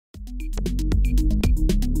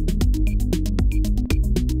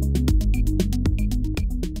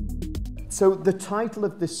So the title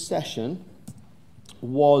of this session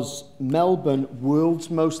was Melbourne, World's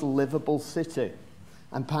Most Livable City.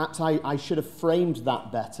 And perhaps I should have framed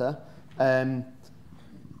that better.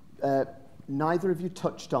 Neither of you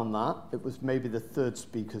touched on that. It was maybe the third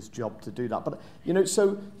speaker's job to do that. But, you know,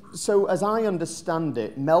 so as I understand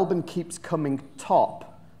it, Melbourne keeps coming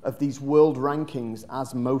top of these world rankings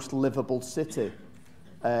as most livable city.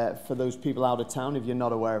 For those people out of town, if you're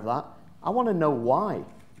not aware of that. I want to know why.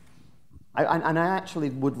 And I actually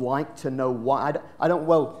would like to know why.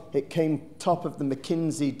 Well, it came top of the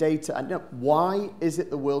McKinsey data. Why is it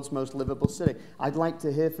the world's most livable city? I'd like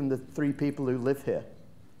to hear from the three people who live here.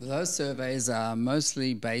 Those surveys are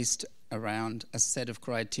mostly based around a set of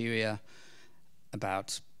criteria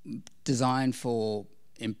about designed for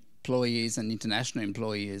employees and international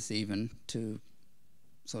employees even to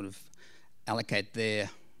sort of allocate their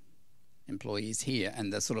employees here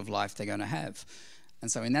and the sort of life they're going to have.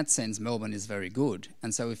 And so in that sense, Melbourne is very good.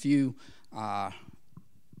 And so if you are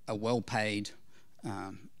a well-paid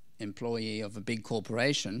employee of a big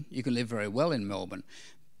corporation, you can live very well in Melbourne.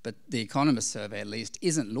 But the Economist survey, at least,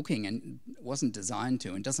 isn't looking and wasn't designed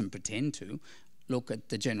to and doesn't pretend to look at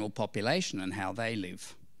the general population and how they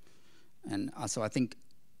live. And so I think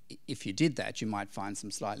if you did that, you might find some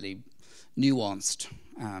slightly nuanced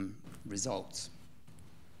results.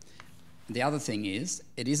 The other thing is,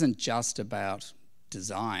 it isn't just about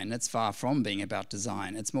design. It's far from being about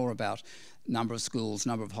design. It's more about number of schools,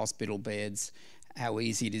 number of hospital beds, how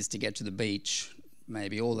easy it is to get to the beach,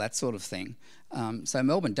 maybe all that sort of thing. So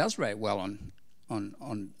Melbourne does rate well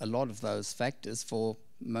on a lot of those factors for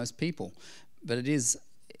most people, but it is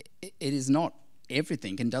not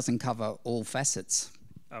everything and doesn't cover all facets.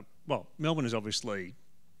 Well, Melbourne is obviously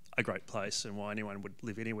a great place, and why anyone would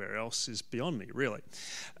live anywhere else is beyond me, really.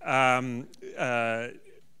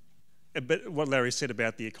 But what Larry said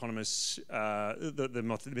about the economists,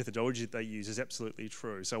 the methodology that they use is absolutely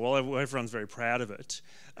true. So while everyone's very proud of it,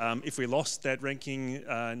 if we lost that ranking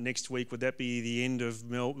next week, would that be the end of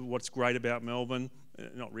what's great about Melbourne?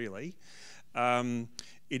 Not really.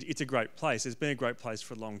 It's a great place. It's been a great place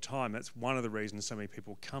for a long time. That's one of the reasons so many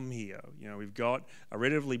people come here. You know, we've got a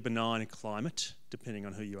relatively benign climate, depending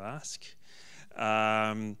on who you ask.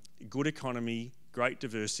 Good economy, great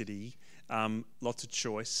diversity, lots of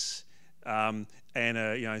choice. And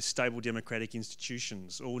stable democratic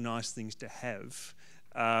institutions, all nice things to have,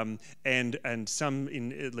 and some,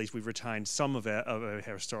 at least we've retained some of our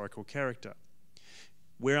historical character.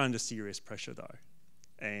 We're under serious pressure though,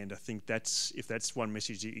 and I think if that's one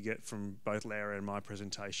message that you get from both Larry and my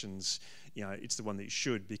presentations, you know, it's the one that you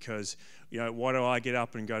should, because, you know, why do I get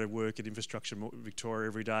up and go to work at Infrastructure Victoria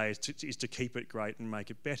every day is to keep it great and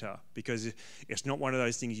make it better, because it's not one of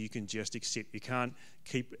those things you can just accept. You can't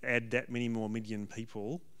add that many more million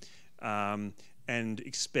people and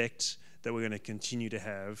expect that we're going to continue to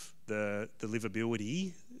have the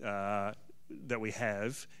livability that we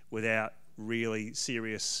have without really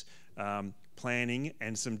serious planning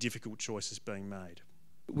and some difficult choices being made.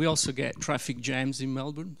 We also get traffic jams in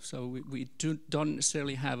Melbourne, so we don't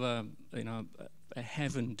necessarily have a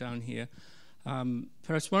heaven down here.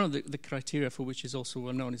 Perhaps one of the criteria for which is also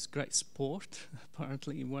well known is great sport,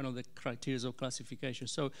 apparently one of the criteria of classification.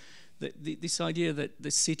 So this idea that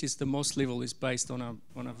the city is the most livable is based on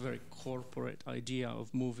a very corporate idea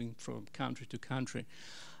of moving from country to country.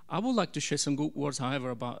 I would like to share some good words,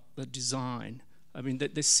 however, about the design. I mean,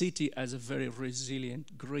 the city as a very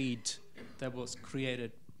resilient grid that was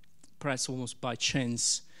created perhaps almost by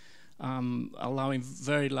chance, allowing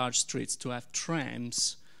very large streets to have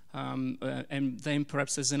trams, and then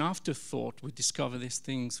perhaps as an afterthought we discover these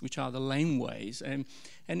things which are the laneways, and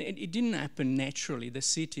it didn't happen naturally. The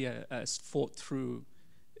city has fought through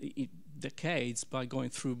decades by going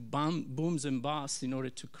through booms and busts in order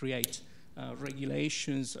to create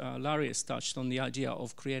regulations. Larry has touched on the idea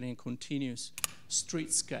of creating a continuous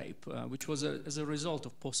streetscape, which was as a result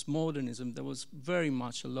of postmodernism. There was very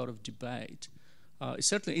much a lot of debate.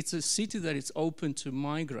 Certainly, it's a city that is open to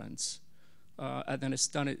migrants, and has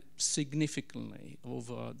done it significantly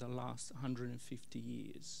over the last 150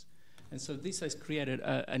 years. And so this has created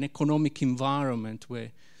an economic environment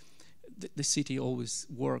where the city always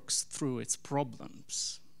works through its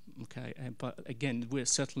problems. Okay, but again, we're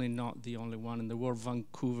certainly not the only one in the world.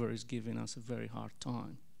 Vancouver is giving us a very hard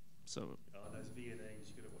time. So, those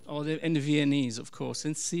Viennese, you've got to watch. And the Viennese, of course,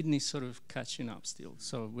 and Sydney's sort of catching up still,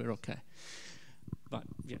 so we're okay. But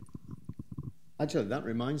yeah. Actually, that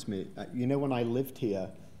reminds me. You know, when I lived here,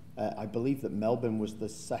 I believe that Melbourne was the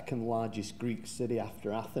second largest Greek city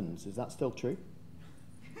after Athens. Is that still true?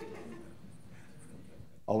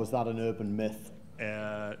 Or was that an urban myth?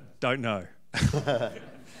 Don't know.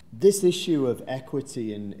 This issue of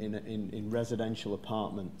equity in residential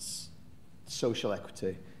apartments, social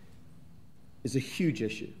equity, is a huge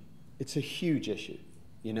issue. It's a huge issue,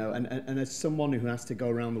 you know, and as someone who has to go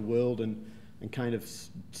around the world and kind of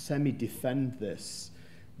semi-defend this,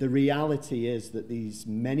 the reality is that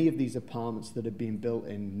many of these apartments that are being built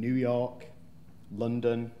in New York,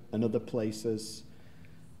 London, and other places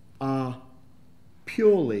are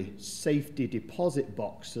purely safety deposit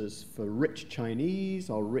boxes for rich Chinese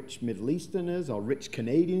or rich Middle Easterners or rich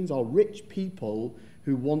Canadians or rich people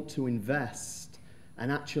who want to invest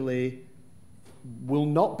and actually will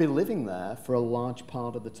not be living there for a large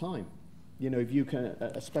part of the time. You know, if you can,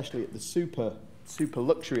 especially at the super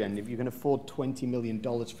luxury end, if you can afford $20 million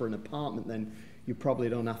for an apartment, then you probably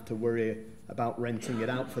don't have to worry about renting it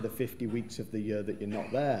out for the 50 weeks of the year that you're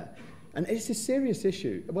not there. And it's a serious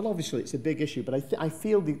issue. Well, obviously it's a big issue, but I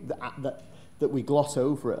feel that we gloss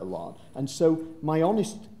over it a lot. And so my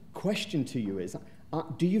honest question to you is,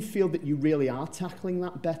 do you feel that you really are tackling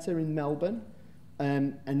that better in Melbourne?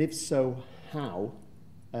 And if so, how?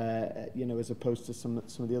 You know, as opposed to some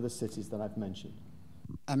of the other cities that I've mentioned.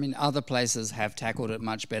 I mean, other places have tackled it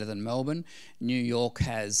much better than Melbourne. New York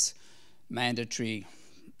has mandatory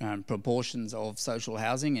proportions of social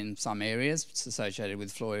housing in some areas. It's associated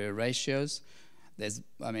with floor area ratios.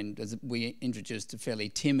 We introduced a fairly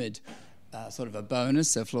timid sort of a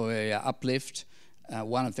bonus, a floor area uplift.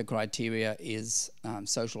 One of the criteria is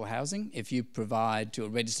social housing. If you provide to a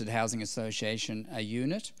registered housing association a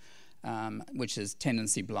unit, which is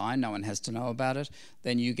tenancy blind, no one has to know about it,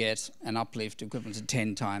 then you get an uplift equivalent to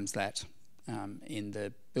 10 times that in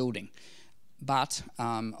the building. But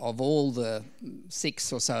of all the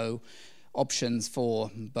 6 or so options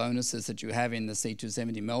for bonuses that you have in the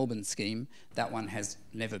C270 Melbourne scheme, that one has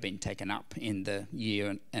never been taken up in the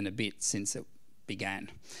year and a bit since it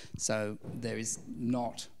began. So there is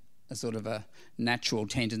not a sort of a natural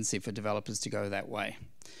tendency for developers to go that way.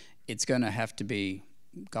 It's going to have to be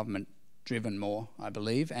government driven more, I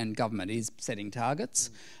believe, and government is setting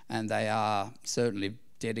targets, and they are certainly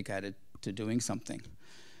dedicated to doing something.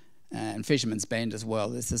 And Fisherman's Bend as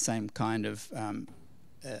well is the same kind of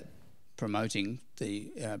promoting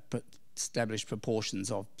the established proportions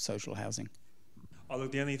of social housing. Oh,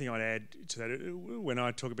 look, the only thing I'd add to that, when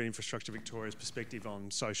I talk about Infrastructure Victoria's perspective on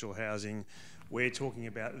social housing, we're talking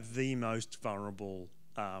about the most vulnerable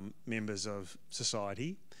members of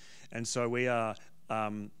society. And so we are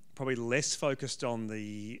probably less focused on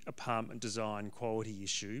the apartment design quality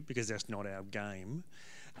issue, because that's not our game,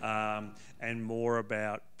 and more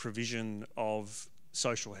about provision of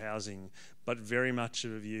social housing, but very much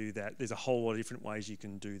of a view that there's a whole lot of different ways you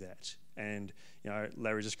can do that. And you know,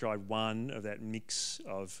 Larry described one of that mix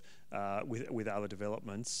of with other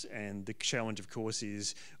developments, and the challenge, of course,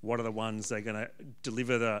 is what are the ones that are going to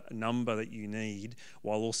deliver the number that you need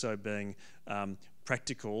while also being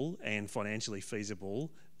practical and financially feasible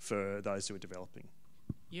for those who are developing.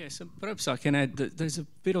 Yes, and perhaps I can add that there's a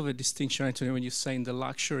bit of a distinction, Antony, when you say in the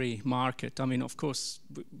luxury market. I mean, of course,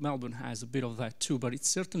 Melbourne has a bit of that too, but it's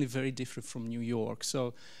certainly very different from New York.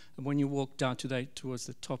 So when you walk down today towards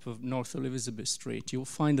the top of North Elizabeth Street, you'll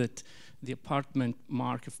find that the apartment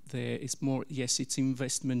market there is more, yes, it's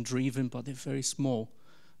investment driven, but they're very small.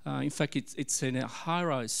 In fact, it's in a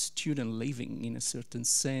high-rise student living in a certain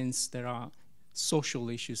sense. There are social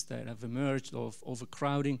issues that have emerged of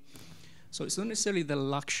overcrowding. So it's not necessarily the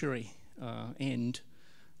luxury end,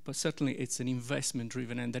 but certainly it's an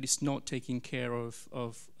investment-driven end that is not taking care of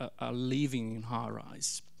a living in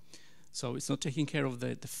high-rise. So it's not taking care of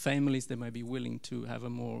the families that might be willing to have a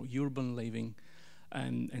more urban living,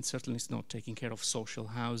 and certainly it's not taking care of social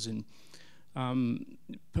housing.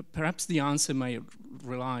 Perhaps the answer may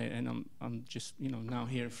rely, and I'm just now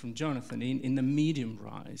hearing from Jonathan, in the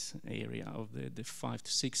medium-rise area of the 5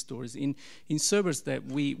 to 6 stories in suburbs that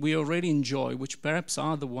we already enjoy, which perhaps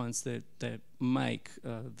are the ones that make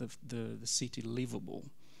the city livable.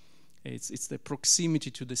 It's the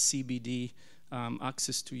proximity to the CBD,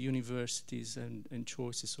 access to universities and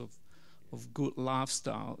choices of good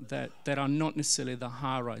lifestyle that are not necessarily the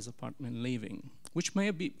high-rise apartment living, which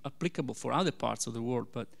may be applicable for other parts of the world,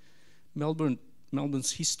 but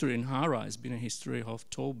Melbourne's history in high-rise has been a history of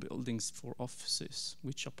tall buildings for offices,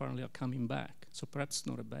 which apparently are coming back. So perhaps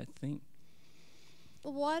not a bad thing.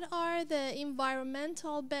 What are the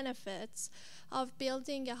environmental benefits of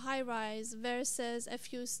building a high-rise versus a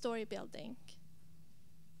few-story building?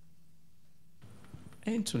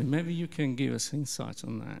 Antony, maybe you can give us insight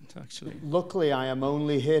on that, actually. Luckily, I am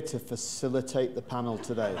only here to facilitate the panel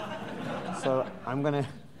today. So I'm going to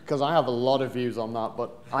because I have a lot of views on that,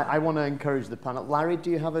 but I want to encourage the panel. Larry,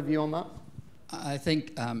 do you have a view on that? I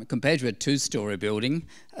think compared to a two-storey building,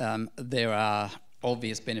 there are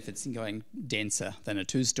obvious benefits in going denser than a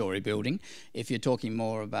two-storey building. If you're talking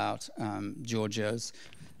more about Giorgio's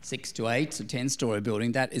 6 to 8 to 10-storey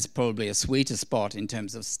building, that is probably a sweeter spot in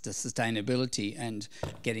terms of the sustainability and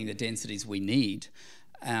getting the densities we need.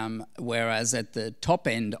 Whereas at the top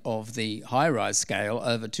end of the high-rise scale,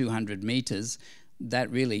 over 200 metres,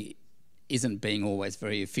 that really isn't being always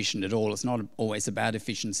very efficient at all. It's not always about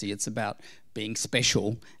efficiency, it's about being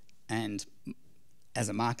special and as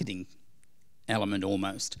a marketing element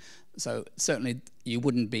almost. So certainly you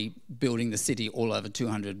wouldn't be building the city all over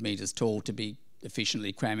 200 metres tall to be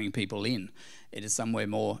efficiently cramming people in. It is somewhere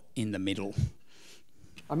more in the middle.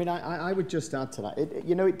 I mean, I would just add to that.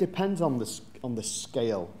 It depends on the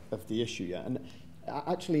scale of the issue, yeah. And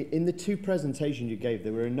actually, in the two presentations you gave,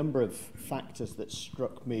 there were a number of factors that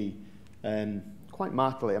struck me quite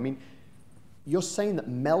markedly. I mean, you're saying that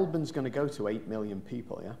Melbourne's going to go to 8 million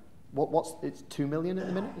people, yeah? It's 2 million at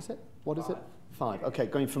the minute, is it? What is it? 5. Okay,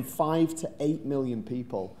 going from 5 to 8 million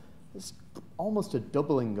people. It's almost a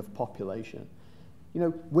doubling of population.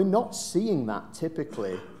 We're not seeing that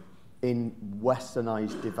typically in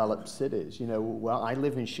westernized developed cities. Well, I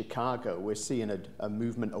live in Chicago. We're seeing a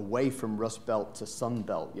movement away from Rust Belt to Sun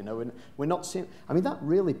Belt, and we're not seeing, I mean, that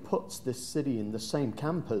really puts this city in the same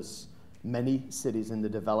camp as many cities in the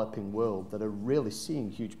developing world that are really seeing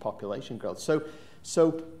huge population growth. So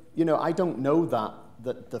I don't know that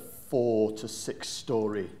the 4 to 6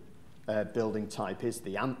 story building type is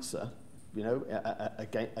the answer,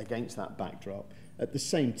 against that backdrop. At the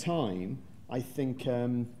same time, I think,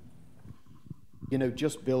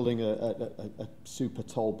 just building a super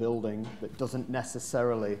tall building that doesn't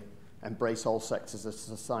necessarily embrace all sectors of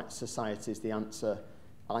society is the answer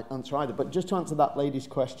either. But just to answer that lady's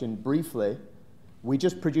question briefly, we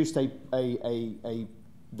just produced the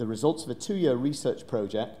results of a 2-year research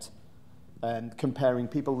project comparing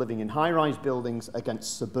people living in high-rise buildings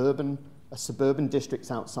against suburban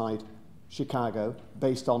districts outside Chicago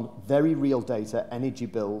based on very real data, energy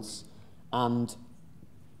bills, and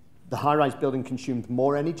the high-rise building consumed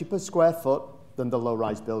more energy per square foot than the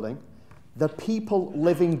low-rise building. The people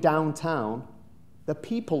living downtown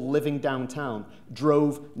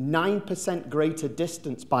drove 9% greater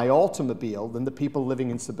distance by automobile than the people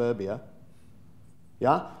living in suburbia.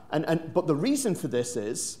 Yeah? But the reason for this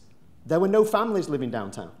is there were no families living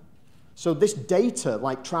downtown. So this data,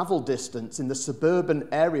 like travel distance in the suburban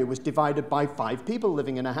area, was divided by 5 people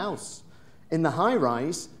living in a house. In the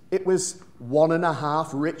high-rise, it was 1.5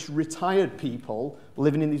 rich retired people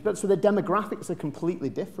living in these buildings. So the demographics are completely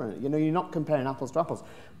different. You're not comparing apples to apples.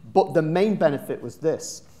 But the main benefit was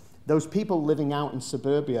this. Those people living out in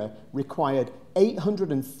suburbia required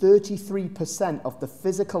 833% of the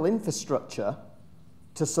physical infrastructure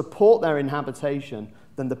to support their inhabitation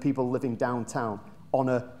than the people living downtown on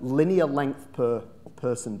a linear length per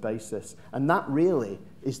person basis. And that really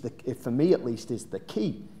is, for me at least, is the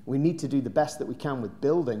key. We need to do the best that we can with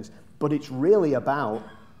buildings, but it's really about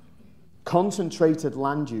concentrated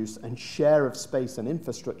land use and share of space and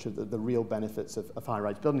infrastructure that are the real benefits of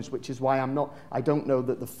high-rise buildings, which is why I don't know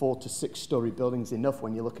that the 4 to 6 story building is enough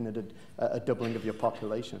when you're looking at a doubling of your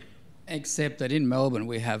population. Except that in Melbourne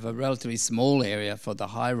we have a relatively small area for the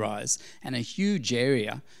high-rise and a huge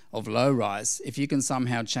area of low-rise. If you can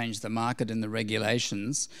somehow change the market and the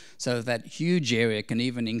regulations so that huge area can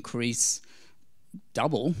even increase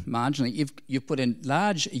double marginally, if you put a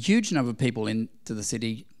huge number of people into the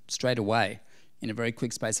city straight away in a very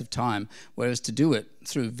quick space of time, whereas to do it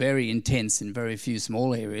through very intense and very few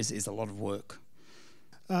small areas is a lot of work.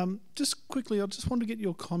 Just quickly, I just want to get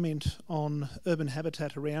your comment on urban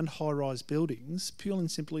habitat around high-rise buildings, purely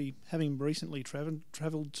and simply having recently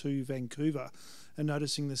travelled to Vancouver and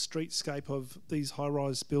noticing the streetscape of these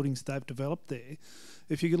high-rise buildings they've developed there.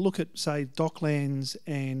 If you could look at, say, Docklands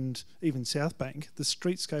and even South Bank, the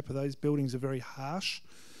streetscape of those buildings are very harsh.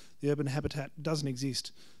 The urban habitat doesn't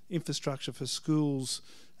exist. Infrastructure for schools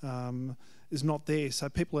is not there, so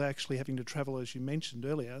people are actually having to travel, as you mentioned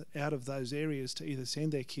earlier, out of those areas to either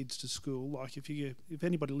send their kids to school. Like if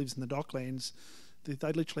anybody lives in the Docklands, they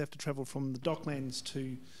literally have to travel from the Docklands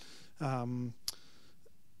to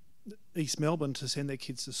East Melbourne to send their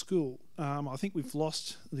kids to school. I think we've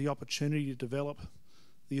lost the opportunity to develop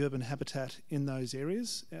the urban habitat in those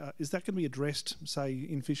areas. Is that going to be addressed, say,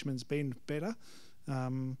 in Fisherman's Bend better?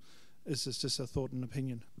 Is this just a thought and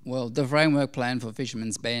opinion? Well, the framework plan for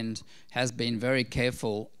Fisherman's Bend has been very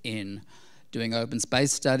careful in doing open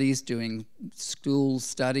space studies, doing school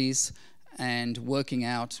studies, and working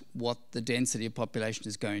out what the density of population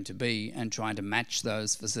is going to be and trying to match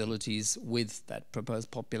those facilities with that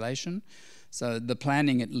proposed population. So the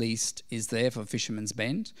planning at least is there for Fisherman's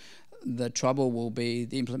Bend. The trouble will be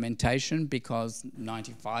the implementation, because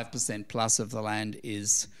 95% plus of the land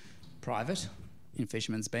is private in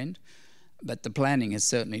Fisherman's Bend. But the planning is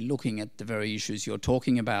certainly looking at the very issues you're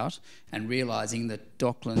talking about and realising that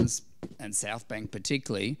Docklands and South Bank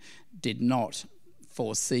particularly did not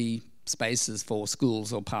foresee spaces for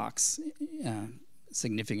schools or parks,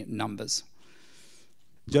 significant numbers.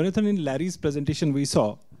 Jonathan, in Larry's presentation we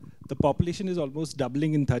saw the population is almost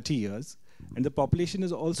doubling in 30 years, and the population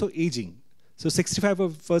is also aging. So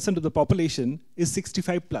 65% of the population is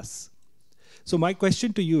 65 plus. So my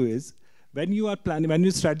question to you is, when you are planning, when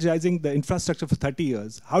you're strategizing the infrastructure for 30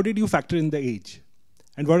 years, how did you factor in the age?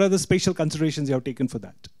 And what are the spatial considerations you have taken for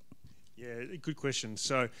that? Yeah, good question.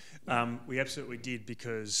 So we absolutely did,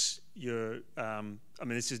 because you're, I mean,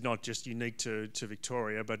 this is not just unique to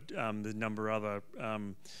Victoria, but there's a number of other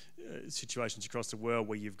situations across the world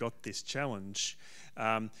where you've got this challenge.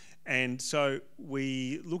 And so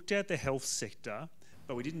we looked at the health sector,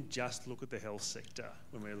 but we didn't just look at the health sector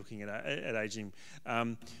when we were looking at ageing.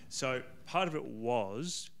 So part of it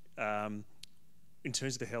was, in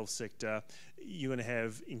terms of the health sector, you're going to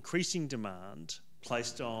have increasing demand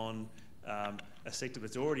placed on a sector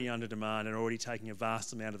that's already under demand and already taking a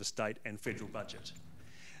vast amount of the state and federal budget.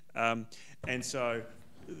 And so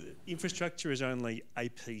infrastructure is only a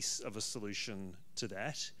piece of a solution to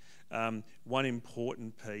that. One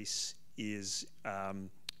important piece is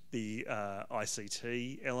the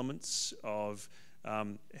ICT elements of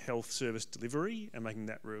health service delivery and making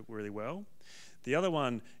that really well. The other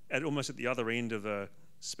one, almost at the other end of the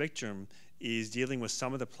spectrum, is dealing with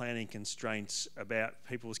some of the planning constraints about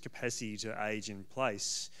people's capacity to age in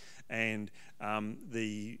place, and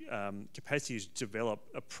the capacity to develop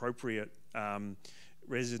appropriate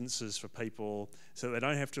residences for people so they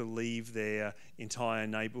don't have to leave their entire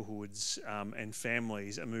neighbourhoods and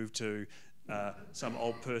families and move to some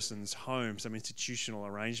old person's home, some institutional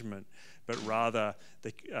arrangement, but rather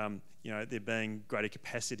there being greater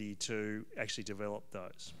capacity to actually develop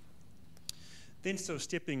those. Then sort of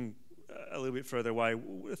stepping a little bit further away,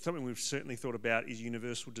 something we've certainly thought about is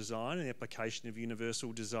universal design and the application of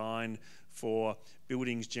universal design for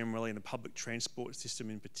buildings generally and the public transport system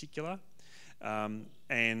in particular.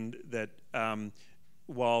 And that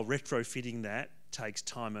while retrofitting that takes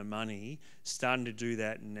time and money, starting to do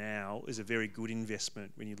that now is a very good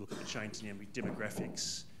investment when you look at the changing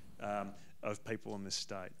demographics of people in this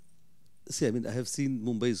state. See, I mean, I have seen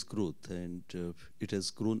Mumbai's growth, and it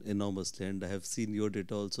has grown enormously. And I have seen your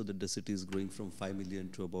data also that the city is growing from 5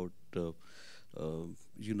 million to about,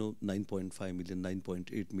 9.5 million,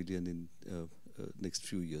 9.8 million in next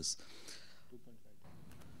few years.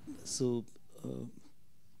 2.5.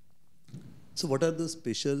 So what are the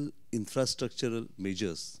special infrastructural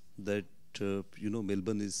measures that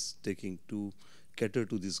Melbourne is taking to cater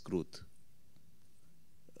to this growth?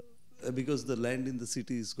 Because the land in the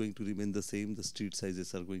city is going to remain the same, the street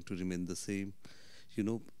sizes are going to remain the same.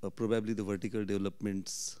 Probably the vertical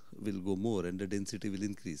developments will go more and the density will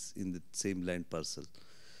increase in the same land parcel.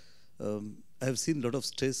 I have seen a lot of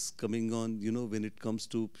stress coming on, when it comes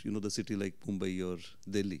to, the city like Mumbai or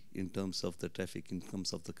Delhi, in terms of the traffic, in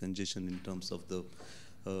terms of the congestion, in terms of the,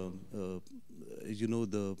 the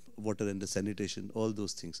water and the sanitation, all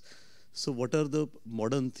those things. So what are the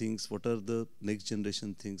modern things, what are the next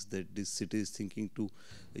generation things that this city is thinking to,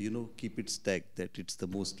 keep it stacked, that it's the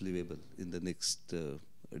most livable in the next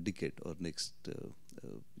decade or next,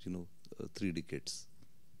 3 decades?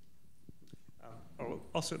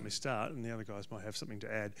 I'll certainly start, and the other guys might have something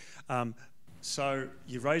to add. So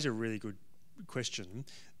you raise a really good question.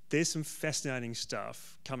 There's some fascinating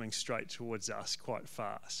stuff coming straight towards us quite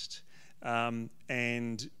fast.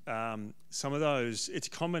 And some of those, it's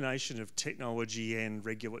a combination of technology and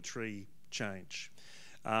regulatory change.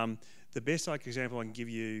 The best example I can give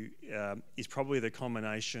you is probably the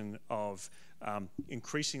combination of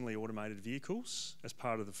increasingly automated vehicles as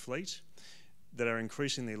part of the fleet that are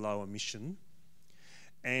increasingly low emission,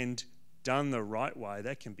 and done the right way,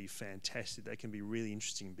 that can be fantastic. That can be really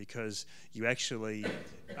interesting, because you actually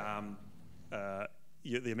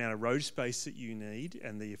the amount of road space that you need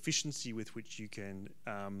and the efficiency with which you can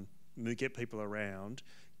get people around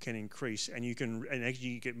can increase, and actually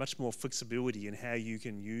you get much more flexibility in how you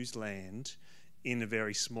can use land in a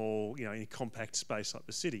very small, in a compact space like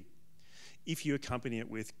the city. If you accompany it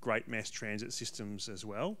with great mass transit systems as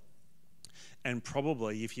well, and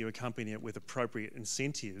probably if you accompany it with appropriate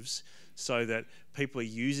incentives so that people are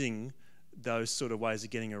using those sort of ways of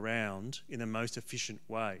getting around in the most efficient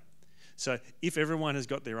way. So if everyone has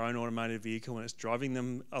got their own automated vehicle and it's driving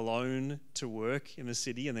them alone to work in the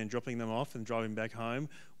city and then dropping them off and driving back home,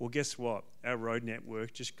 well, guess what? Our road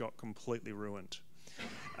network just got completely ruined.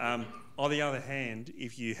 On the other hand,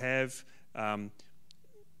 if you have the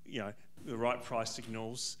right price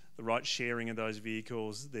signals, the right sharing of those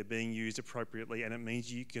vehicles, they're being used appropriately, and it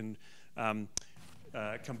means you can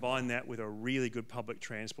combine that with a really good public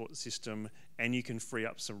transport system, and you can free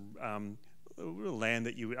up some land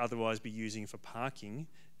that you would otherwise be using for parking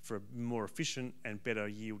for more efficient and better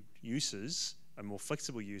yield uses and more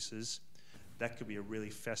flexible uses. That could be a really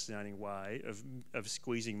fascinating way of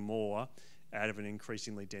squeezing more out of an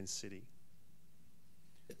increasingly dense city.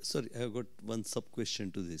 Sorry, I've got one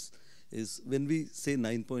sub-question to this. Is when we say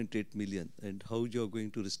 9.8 million and how you're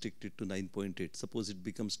going to restrict it to 9.8, suppose it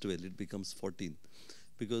becomes 12, it becomes 14.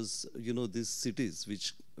 Because, these cities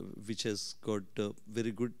which has got a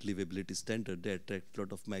very good livability standard, they attract a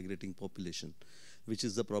lot of migrating population, which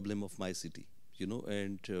is the problem of my city,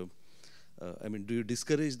 and I mean, do you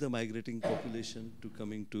discourage the migrating population to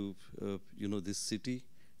coming to, this city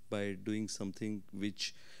by doing something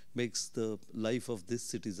which makes the life of these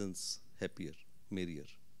citizens happier, merrier?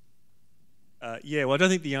 Yeah, well, I don't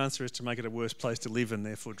think the answer is to make it a worse place to live and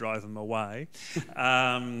therefore drive them away.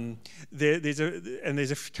 There's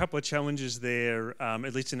a couple of challenges there,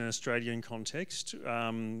 at least in an Australian context.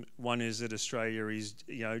 One is that Australia is,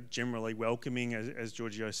 generally welcoming, as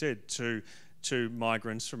Giorgio said, to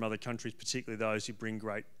migrants from other countries, particularly those who bring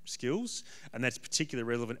great skills, and that's particularly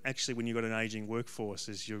relevant actually when you've got an ageing workforce,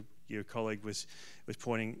 as your colleague was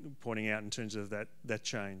pointing out in terms of that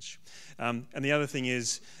change. And the other thing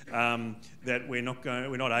is that we're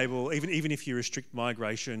not able, even if you restrict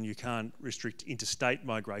migration, you can't restrict interstate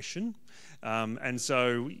migration. And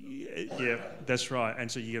so, yeah, that's right. And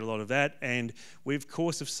so you get a lot of that. And we, of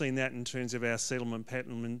course, have seen that in terms of our settlement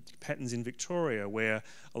patterns in Victoria, where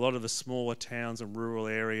a lot of the smaller towns and rural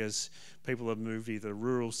areas, people have moved either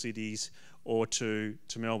rural cities or to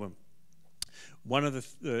Melbourne. One of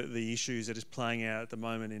the issues that is playing out at the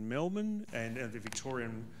moment in Melbourne and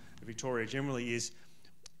Victoria generally is,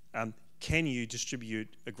 can you distribute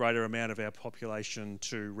a greater amount of our population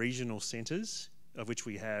to regional centres, of which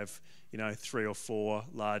we have 3 or 4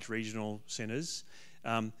 large regional centres,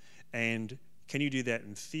 and can you do that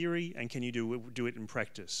in theory, and can you do it in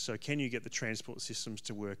practice? So can you get the transport systems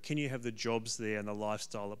to work? Can you have the jobs there and the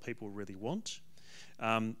lifestyle that people really want?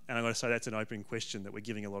 And I've got to say that's an open question that we're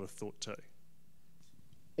giving a lot of thought to.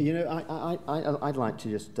 I'd like to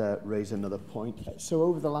just raise another point. So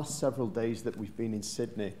over the last several days that we've been in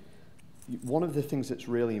Sydney, one of the things that's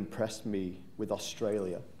really impressed me with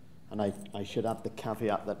Australia, and I should add the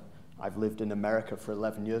caveat that I've lived in America for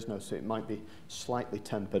 11 years now, so it might be slightly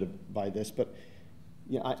tempered by this, but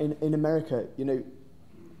in America,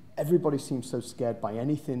 everybody seems so scared by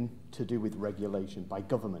anything to do with regulation, by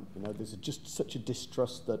government. There's just such a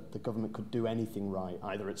distrust that the government could do anything right,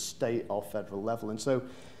 either at state or federal level. And so,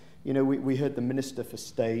 we heard the Minister for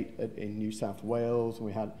State in New South Wales, and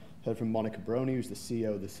we heard from Monica Broney, who's the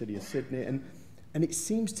CEO of the City of Sydney. And it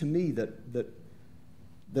seems to me that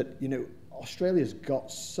Australia's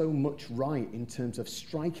got so much right in terms of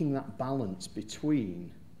striking that balance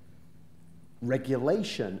between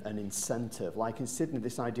regulation and incentive. Like in Sydney,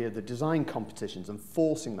 this idea of the design competitions and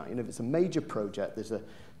forcing that. If it's a major project,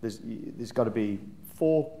 there's got to be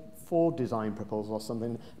four design proposals or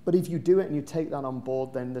something. But if you do it and you take that on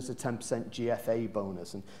board, then there's a 10% GFA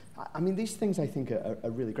bonus. And I mean, these things I think are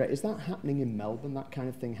really great. Is that happening in Melbourne? That kind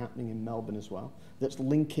of thing happening in Melbourne as well? That's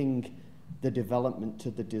linking the development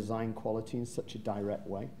to the design quality in such a direct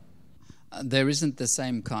way? There isn't the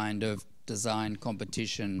same kind of design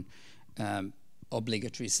competition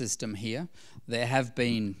obligatory system here. There have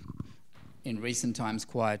been, in recent times,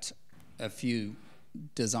 quite a few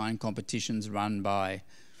design competitions run by,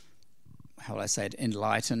 how will I say it,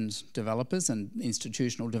 enlightened developers and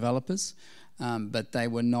institutional developers, but they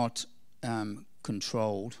were not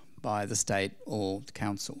controlled by the state or the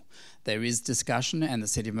council. There is discussion, and the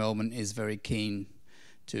City of Melbourne is very keen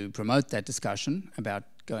to promote that discussion about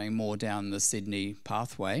going more down the Sydney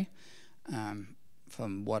pathway.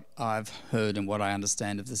 From what I've heard and what I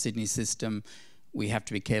understand of the Sydney system, we have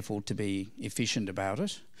to be careful to be efficient about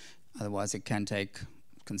it. Otherwise, it can take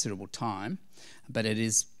considerable time. But it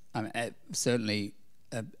is certainly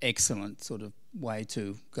an excellent sort of way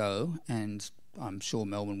to go, and I'm sure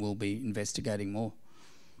Melbourne will be investigating more.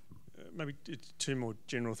 maybe two more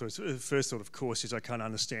general thoughts. The first thought, of course, is I can't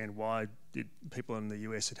understand why people in the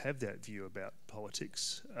US would have that view about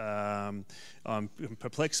politics. I'm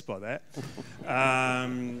perplexed by that.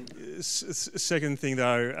 Second thing,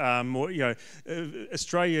 though,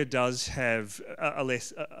 Australia does have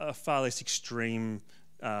a far less extreme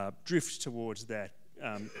drift towards that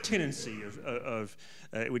tendency of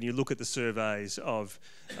when you look at the surveys of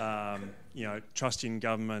trust in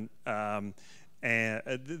government. And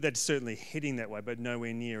that's certainly heading that way, but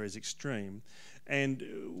nowhere near as extreme. And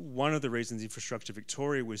one of the reasons Infrastructure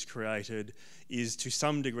Victoria was created is to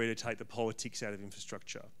some degree to take the politics out of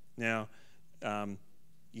infrastructure. Now,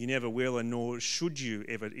 you never will, and nor should you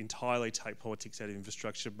ever entirely take politics out of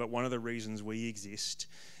infrastructure, but one of the reasons we exist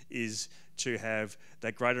is to have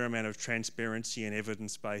that greater amount of transparency and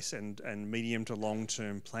evidence base and medium to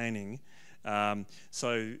long-term planning,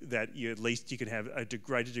 so that at least you can have a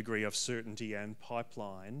greater degree of certainty and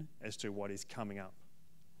pipeline as to what is coming up.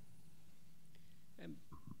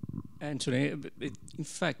 Antony, in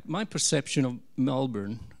fact, my perception of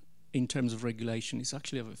Melbourne in terms of regulation is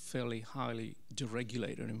actually of a fairly highly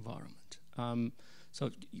deregulated environment. So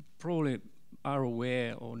you probably are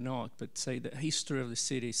aware or not, but say the history of the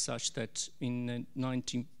city is such that in the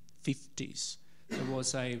 1950s there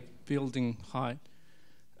was a building height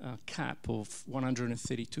cap of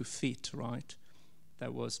 132 feet, right?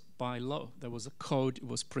 That was by law. There was a code, it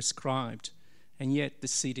was prescribed. And yet the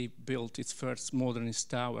city built its first modernist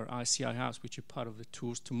tower, ICI House, which is part of the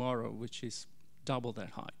tours tomorrow, which is double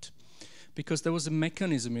that height. Because there was a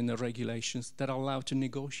mechanism in the regulations that allowed to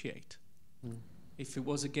negotiate. If it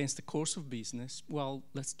was against the course of business, well,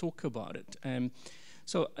 let's talk about it.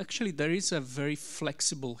 So actually there is a very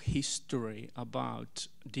flexible history about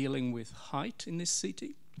dealing with height in this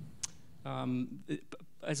city.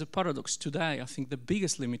 As a paradox today, I think the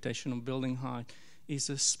biggest limitation on building height is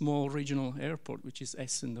a small regional airport, which is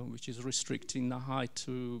Essendon, which is restricting the height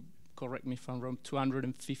to, correct me if I'm wrong,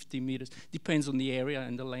 250 meters. Depends on the area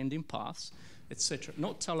and the landing paths, etc.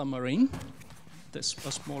 Not Tullamarine, that's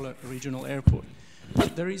a smaller regional airport.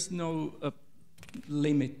 But there is no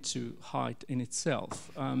limit to height in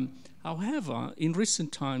itself. However, in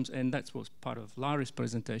recent times, and that was part of Larry's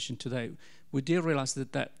presentation today, we did realize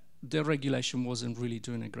that the regulation wasn't really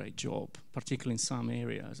doing a great job, particularly in some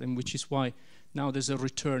areas, and which is why now there's a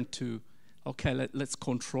return to, okay, let's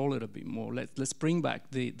control it a bit more. Let's bring back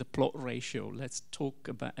the plot ratio. Let's talk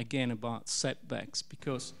again about setbacks,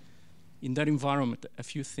 because in that environment, a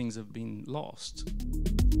few things have been lost.